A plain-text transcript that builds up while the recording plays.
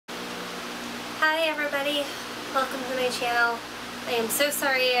Hi everybody, welcome to my channel. I am so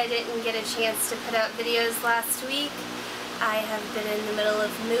sorry I didn't get a chance to put out videos last week. I have been in the middle of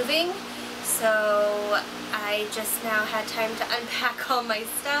moving, so I just now had time to unpack all my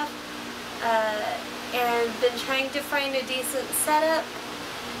stuff and been trying to find a decent setup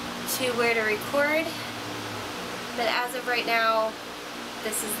to where to record, but as of right now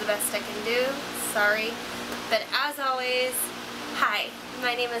this is the best I can do. Sorry, but as always, hi,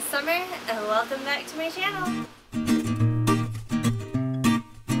 my name is Summer and welcome back to my channel.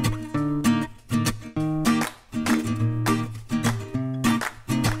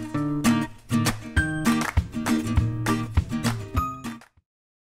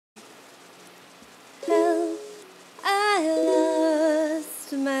 Well, I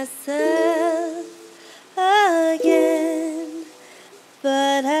lost myself again,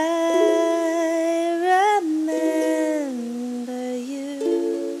 but I remember you.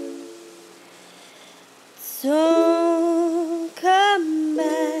 Don't come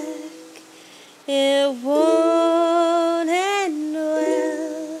back, it won't end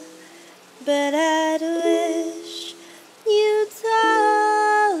well, but I'd wish you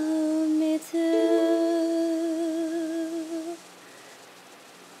told me to.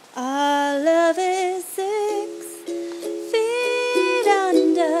 Our love is 6 feet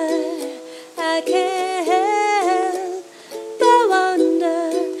under. I can't help but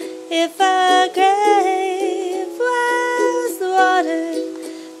wonder if our grave was watered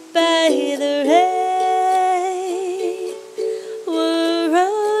by the rain. Were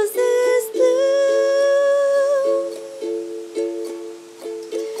roses blue,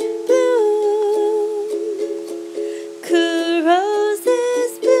 blue? Could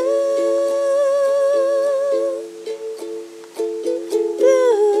roses bloom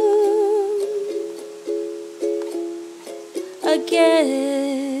again?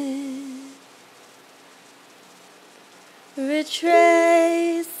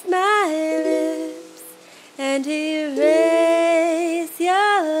 Retrace my lips and erase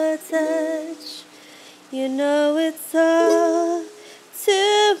your touch. You know it's all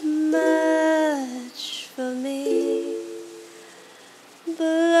too much for me.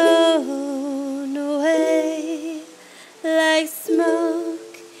 Blown away like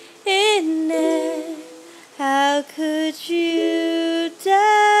smoke in air. How could you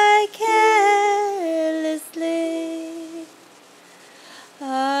die carelessly?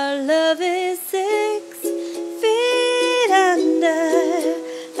 Our love is 6 feet under.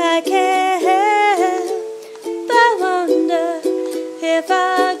 I can't help but wonder if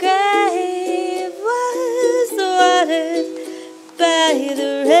our grave was watered by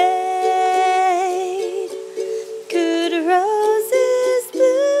the rain. Could roses bloom?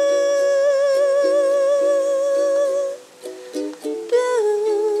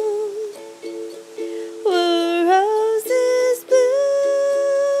 Were roses bloom?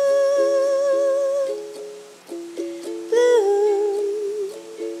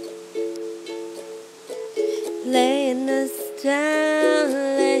 Laying us down,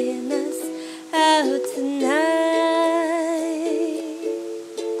 laying us out tonight.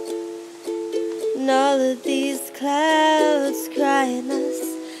 And all of these clouds crying us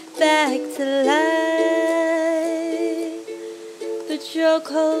back to life. But you're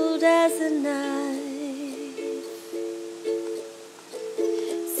cold as a knife.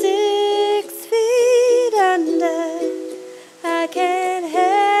 6 feet under. I can't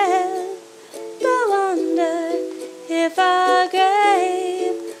help but wonder if our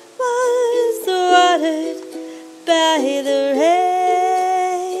grave was watered by the rain.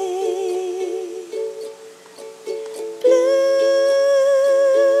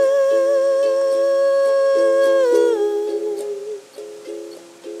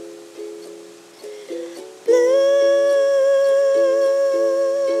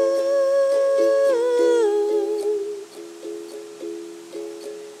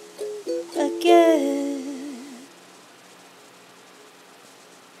 Again,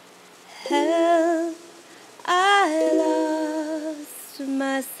 help, I lost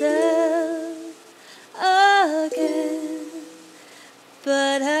myself